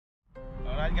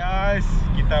Alright guys,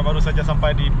 kita baru saja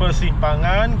sampai di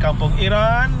persimpangan Kampung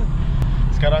Iran.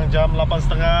 Sekarang jam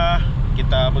 8.30.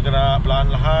 Kita bergerak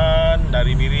perlahan-lahan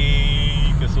dari Miri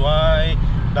ke Suai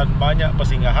dan banyak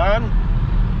persinggahan.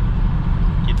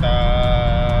 Kita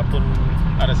pun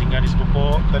ada singgah di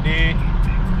Sekupuk tadi,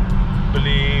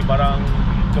 beli barang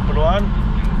keperluan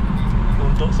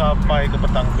untuk sampai ke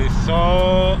petang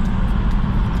besok.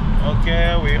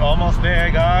 Okay, we almost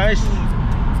there guys.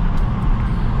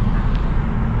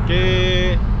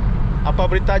 Okay,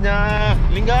 apa beritanya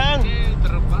Linggang?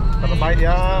 Terbaik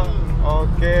ya.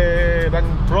 Okay, dan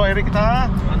bro Eric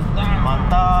kita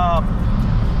mantap.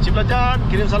 Cik Lejan,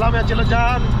 kirim salam ya Cik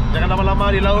Lejan. Jangan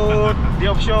lama-lama di laut,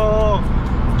 di offshore.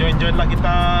 Join lah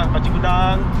kita pancing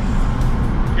udang.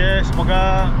 Okay,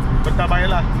 semoga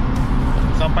berterbaiklah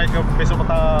sampai ke besok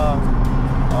petang.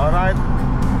 Alright,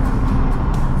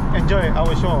 enjoy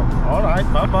our show. Alright,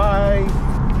 bye bye.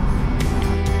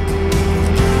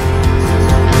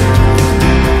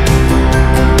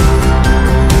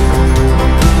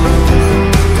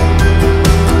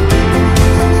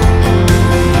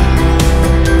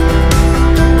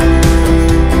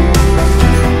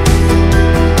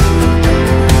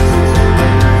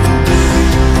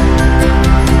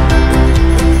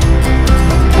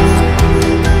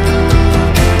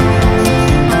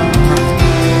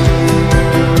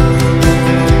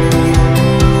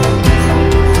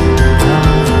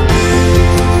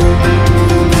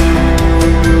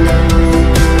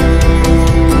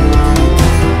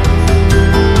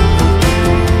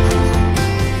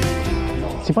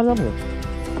 Simpan apa?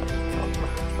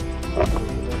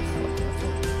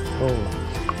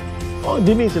 Oh,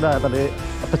 ini sudah tadi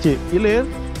kecil, ilir,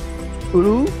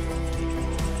 ulu.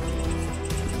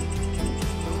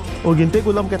 Oh, gintik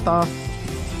ulam kereta.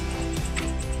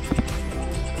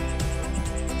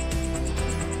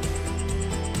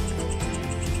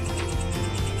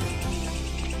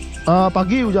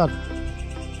 Pagi hujan,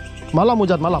 malam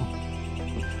hujan malam.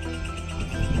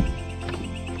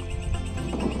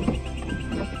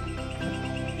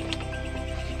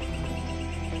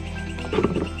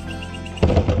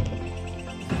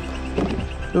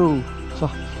 Sah.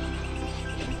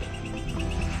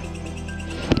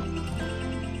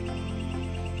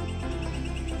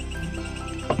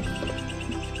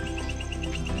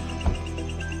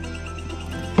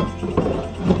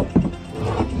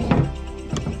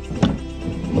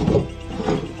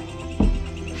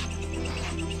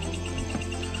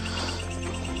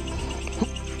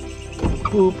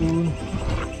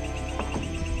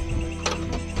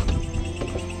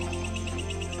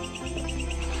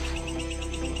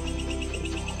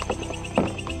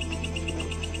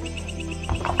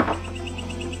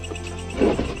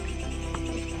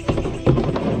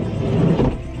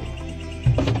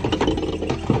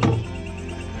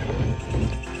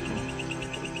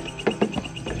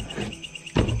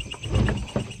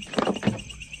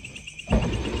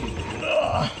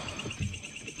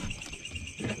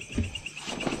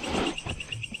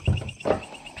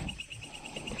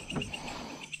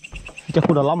 Chắc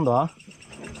khu dalam dah.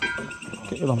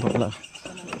 Okay, dalam pula.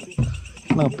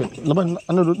 Nampak. Lepas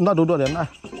nak duduk dia nak.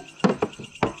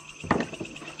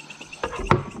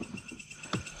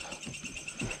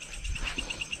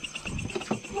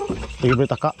 Lagi boleh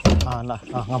takak. Nah,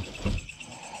 ngam.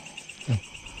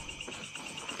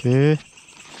 Okay.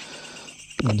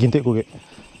 Gintik ku ke.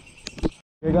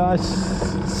 Okay guys,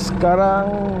 sekarang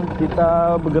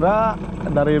kita bergerak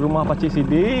dari rumah Pakcik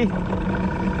Sidi.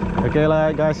 Okay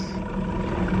lah guys.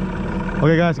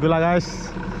 Okay guys, good luck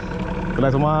guys. Good luck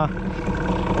semua.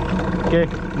 Okay,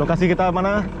 lokasi kita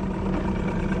mana?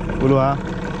 Dulu ah.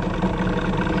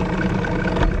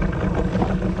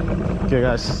 Okay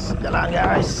guys, jalan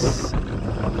guys.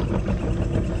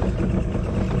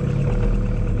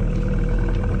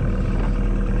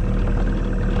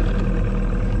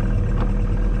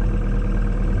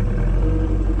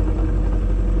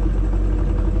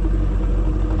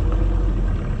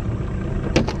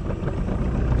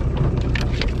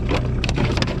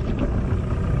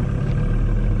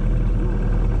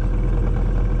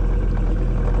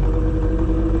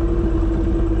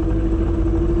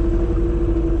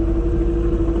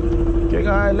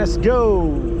 Let's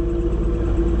go.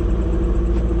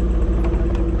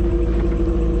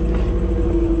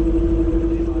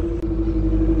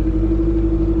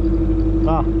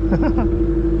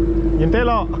 Ngintik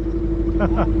lo.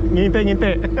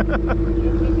 Ngintik.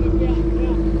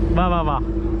 Ba.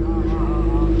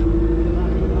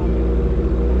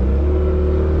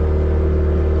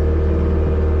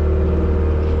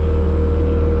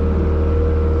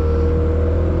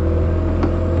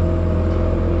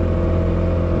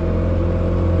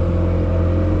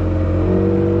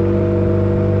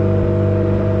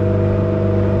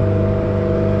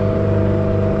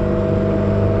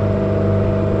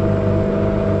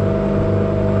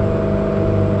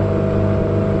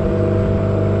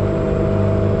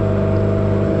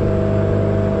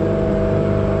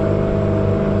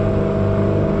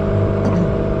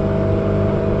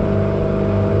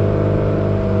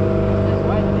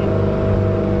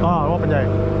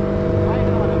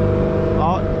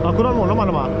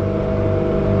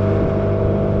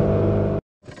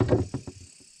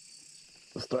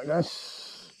 Strike guys.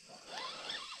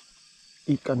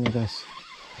 Ikan nih guys.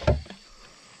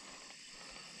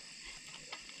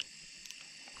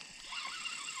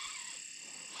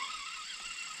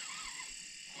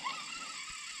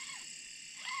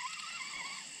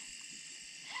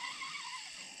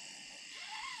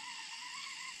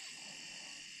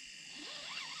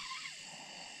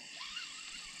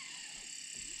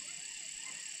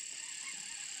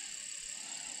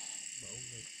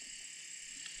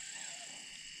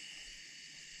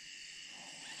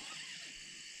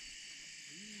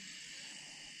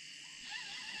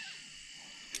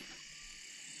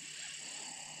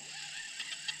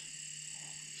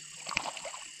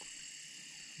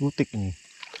 Butik ini.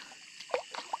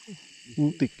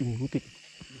 Butik ini, butik.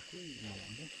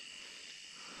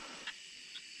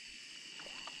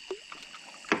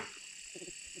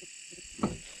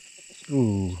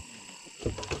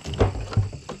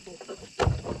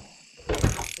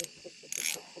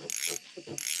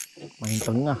 Main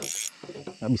tengah.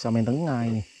 Nggak bisa main tengah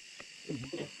ini.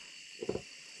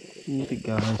 Butik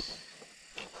guys.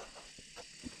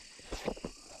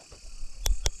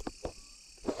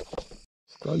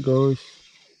 Strike guys.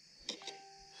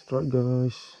 Strike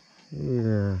guys.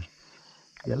 Iya.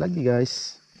 Ya lagi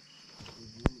guys.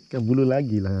 Ikan bulu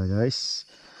lagi lah guys.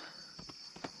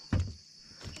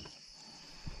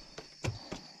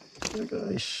 Ya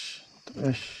guys.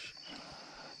 Terus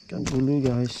ikan bulu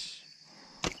guys.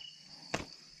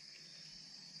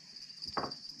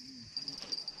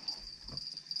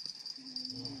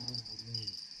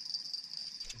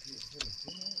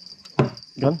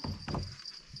 Kan?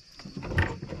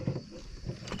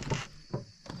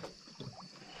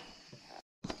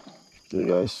 Oke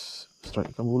guys,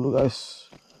 strike ikan bulu guys.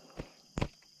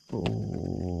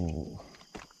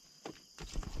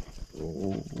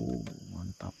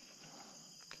 Mantap.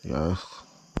 Oke guys,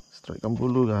 strike ikan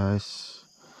bulu guys.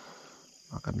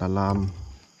 Makan dalam.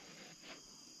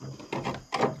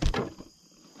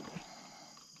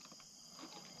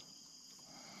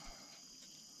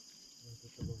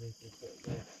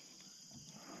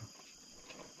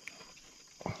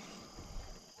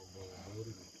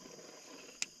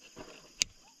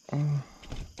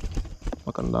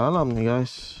 Makan dalam nih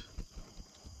guys.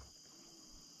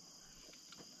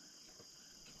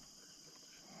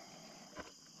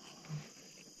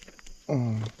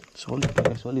 Solid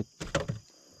guys, solid.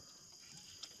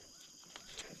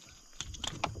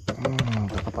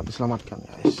 Dapat diselamatkan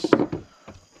guys.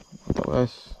 Mantap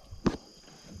guys.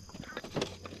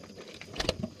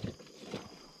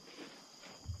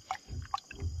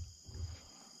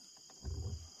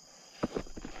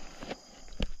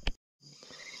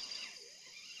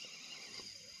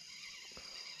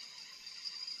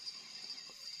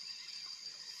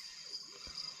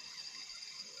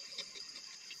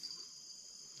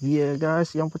 Iya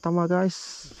guys, yang pertama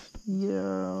guys.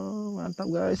 Iya, mantap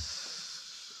guys.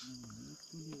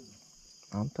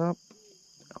 Mantap.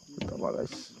 Yang pertama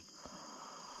guys.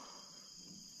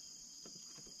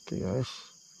 Oke guys.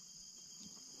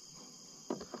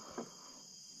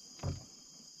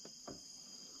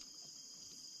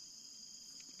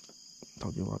 Mantap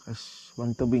juga guys.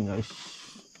 Bang tebing guys.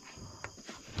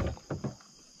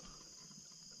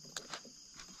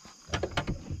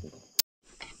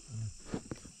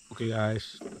 Oke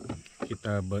guys,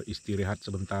 kita beristirahat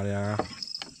sebentar ya.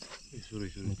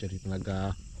 Mencari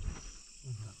tenaga.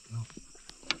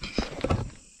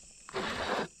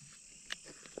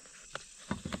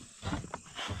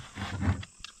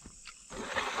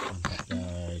 Mantap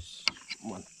guys,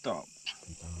 mantap.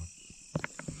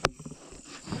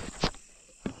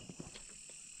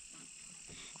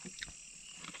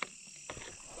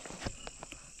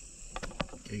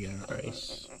 Oke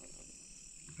guys,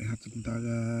 rehat sebentar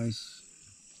guys.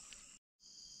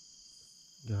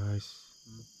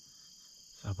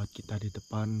 Sahabat kita di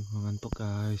depan mengantuk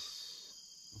guys.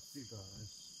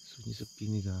 Sunyi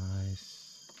sepi nih guys.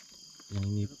 Yang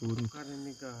ini pun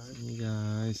ini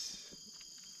guys,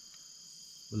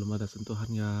 belum ada sentuhan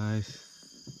guys.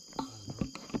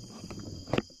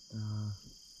 Nah,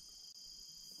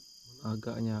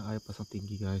 agaknya air pasang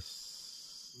tinggi guys.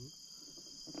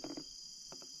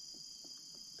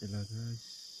 Itulah guys.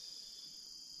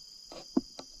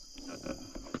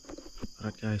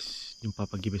 Alright guys, jumpa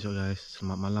pagi besok guys.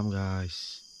 Selamat malam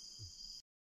guys.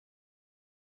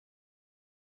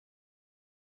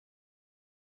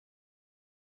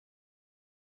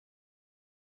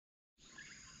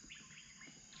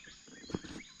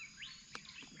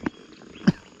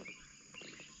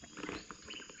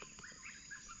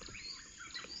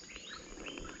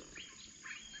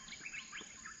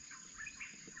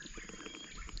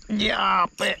 Ya,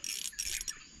 pe.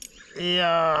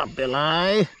 Iya,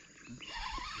 belai.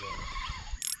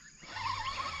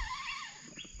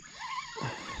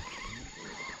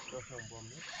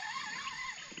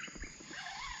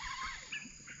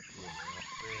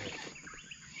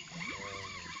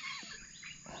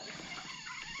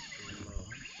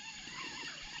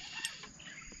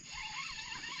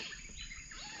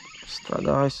 Extra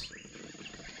guys.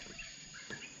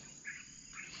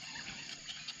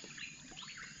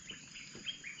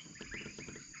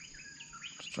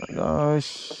 Extra guys.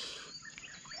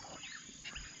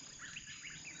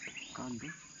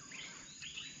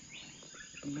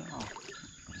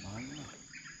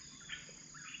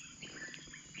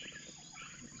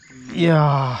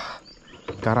 Ya,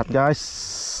 karat guys,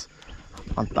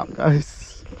 mantap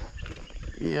guys.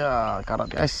 Iya,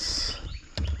 karat guys,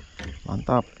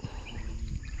 mantap.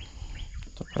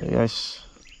 Coba guys,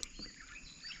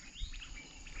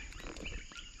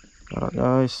 karat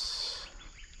guys,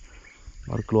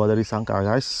 baru keluar dari sangkar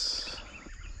guys.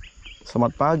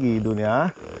 Selamat pagi dunia,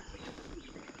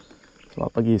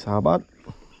 selamat pagi sahabat.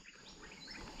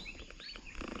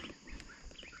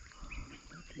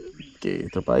 Oke,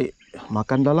 terbaik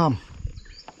makan dalam.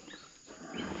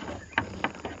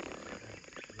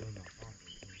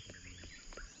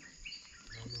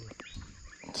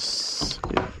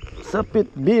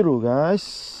 Sepit biru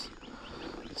guys,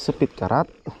 sepit karat,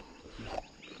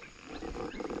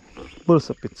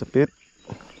 bersepit-sepit,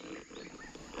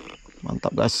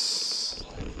 mantap guys.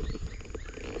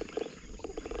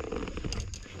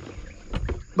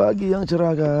 Pagi yang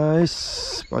cerah guys,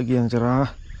 pagi yang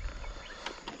cerah.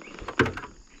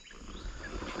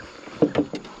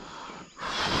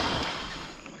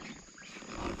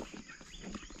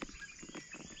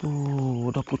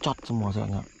 Udah pucat semua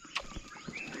sayangnya.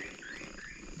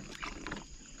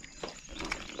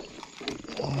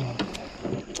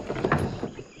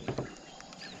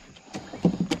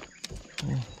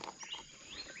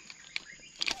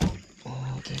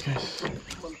 Oke guys.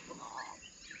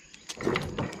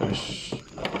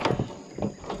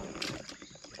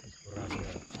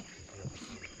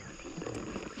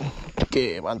 Oke,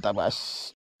 mantap guys.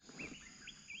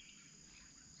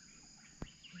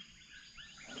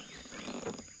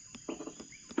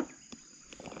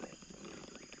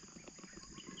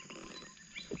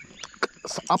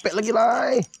 Apek lagi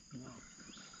lah.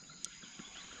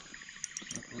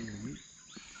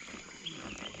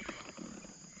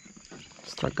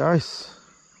 Strike guys.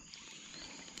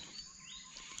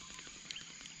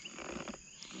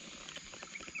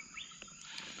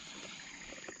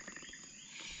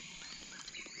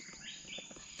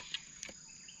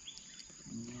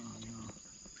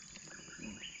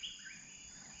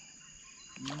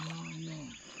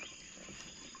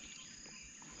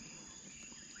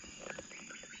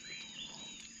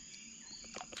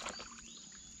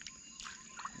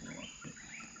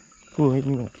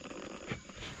 Ini.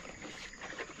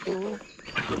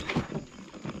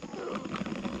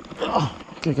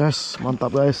 Oke guys,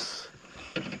 mantap guys.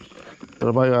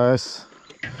 Terbaik guys.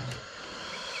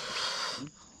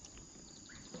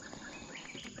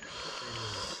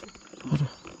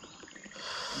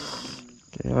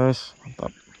 Oke guys,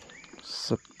 mantap.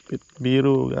 Sepit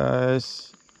biru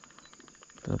guys.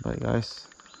 Terbaik guys.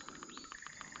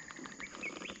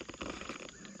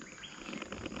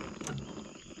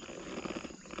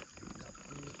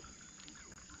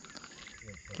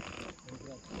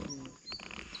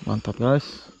 Mantap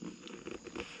guys.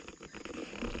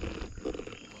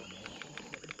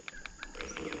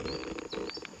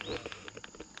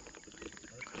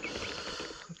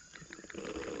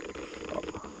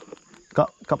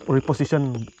 Kak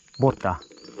reposition board kah?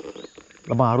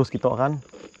 Lemah harus kita kan.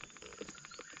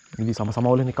 Jadi sama-sama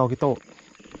oleh nih kau kita.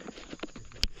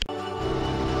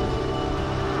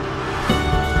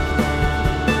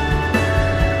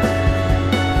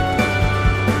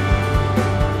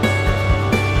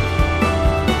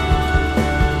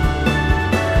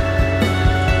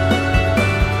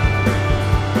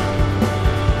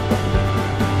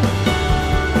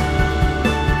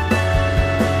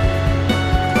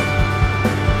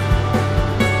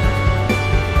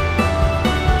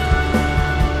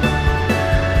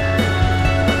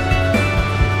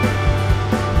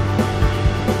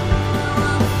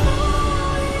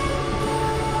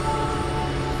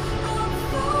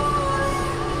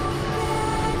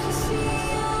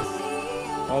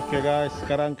 Oke guys,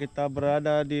 sekarang kita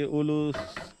berada di Ulu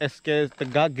SK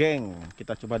Tegageng.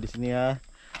 Kita coba di sini ya.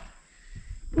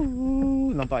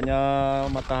 Nampaknya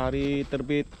matahari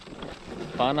terbit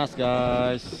panas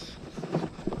guys.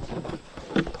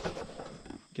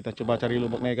 Kita coba cari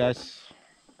lubuknya guys.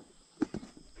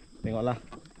 Tengoklah.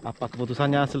 Apa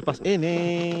keputusannya selepas ini?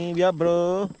 Biar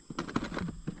bro.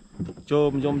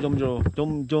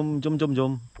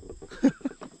 Jom.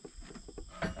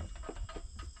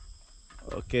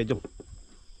 Oke, jom.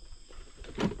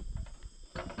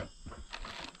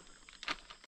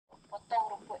 Potong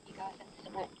rumput di kawasan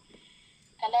tersebut.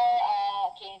 Kalau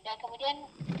okey, dan kemudian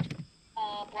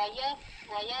buaya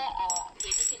okay,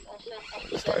 this is also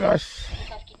possible Guys.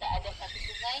 because kita ada satu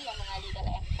sungai yang mengalir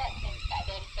dalam airport dan kita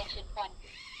ada retention pond.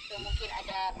 So mungkin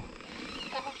ada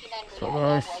kemungkinan boleh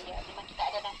ada buaya. Memang kita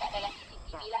ada nampak dalam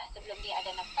CCTV lah sebelum ni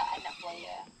ada nampak anak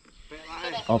buaya.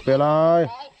 Oke lah.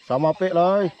 Sama pek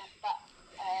lah. Nampak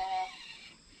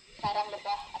sarang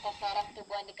lebah atau sarang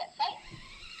tubuhan dekat site.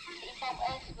 Inform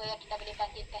us supaya kita boleh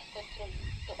panggil pest control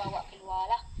untuk bawa keluar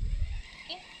lah.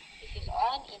 Okay, this is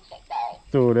on insect bite.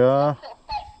 Tu dia.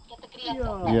 Kategori yang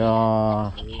keempat, Ya.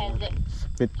 hazard.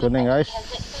 Speed kuning guys.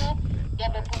 Hazard tu dia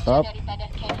berpunca Stop. daripada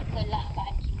chemical lah,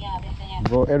 bahan kimia biasanya.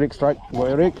 Bro Eric strike. Bro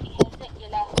Eric. Hazard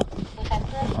ialah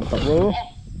satu Mantap bro.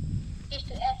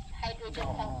 H2S hydrogen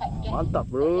sulfide gas. Mantap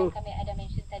bro. Yang kami ada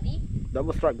mention tadi.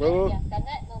 Double strike bro. Yang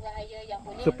sangat membahaya yang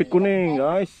boleh Speed kuning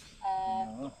guys.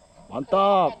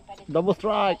 Mantap. Double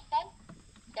strike.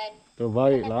 Dan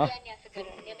Terbaik lah. kematian yang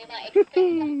segera. Dia memang expert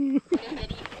lah. Boleh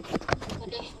jadi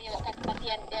boleh menyebabkan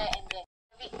kematian there and there.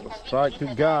 Strike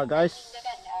juga guys.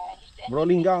 Bro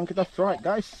linggang kita strike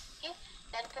guys. Okay.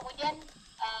 Dan kemudian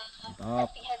Mantap.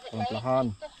 toxic hazard Pelan-pelan.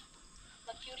 lain contoh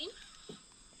mercury,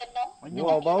 tenang,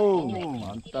 Wow bau.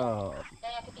 Mantap.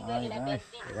 dan yang ketiga Nice, ialah nice.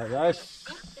 benzin. Alright guys.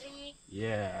 Listrik,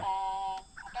 Yeah.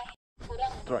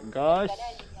 kurang Strike guys.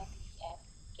 kadar 5 ppm.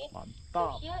 Okay. So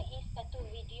Mantap. here is satu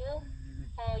video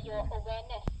for your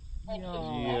awareness on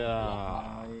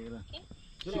H2S. Okay.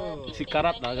 So, Si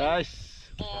karat lah guys.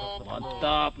 and,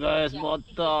 Mantap guys,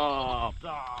 mantap.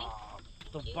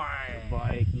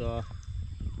 Terbaik lah.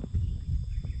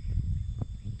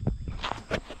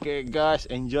 Okay guys,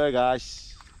 enjoy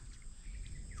guys.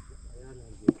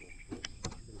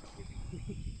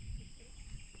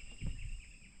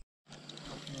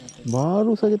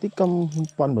 Baru saja tikam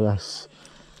umpan beras.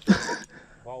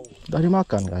 Dah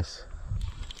dimakan guys.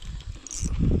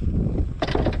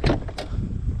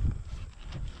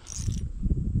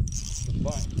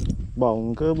 Bau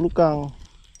ke belukang.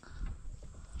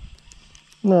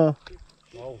 Nah.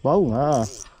 Bau ngah.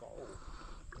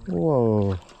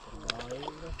 Wow.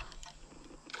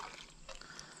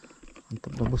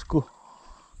 Mantap dah bosku.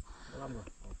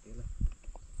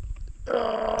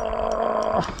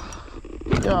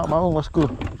 Ya, mau bosku.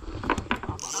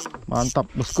 Mantap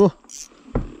bosku.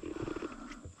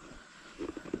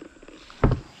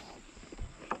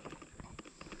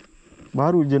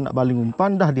 Baru je nak baling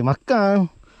umpan dah dimakan.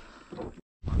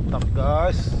 Mantap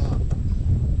guys.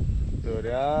 Tu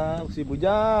dia si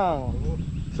bujang.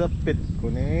 Speed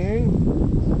kuning.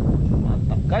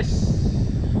 Mantap guys.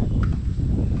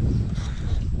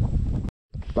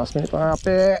 Last minute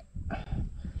pengape.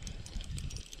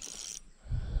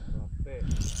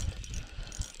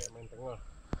 Main tengah.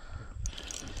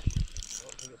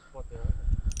 Oh, tunjuk spot ya.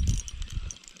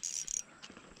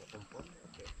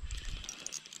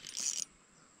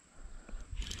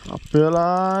 Apa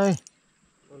lah?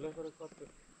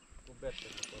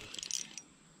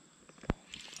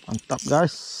 Mantap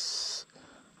guys.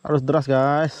 Harus deras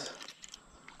guys.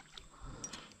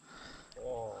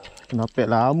 Kenapa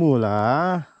lama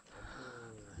lah?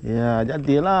 Ya,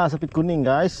 jadilah speed kuning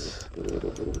guys.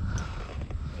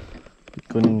 Speed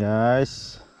kuning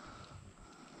guys.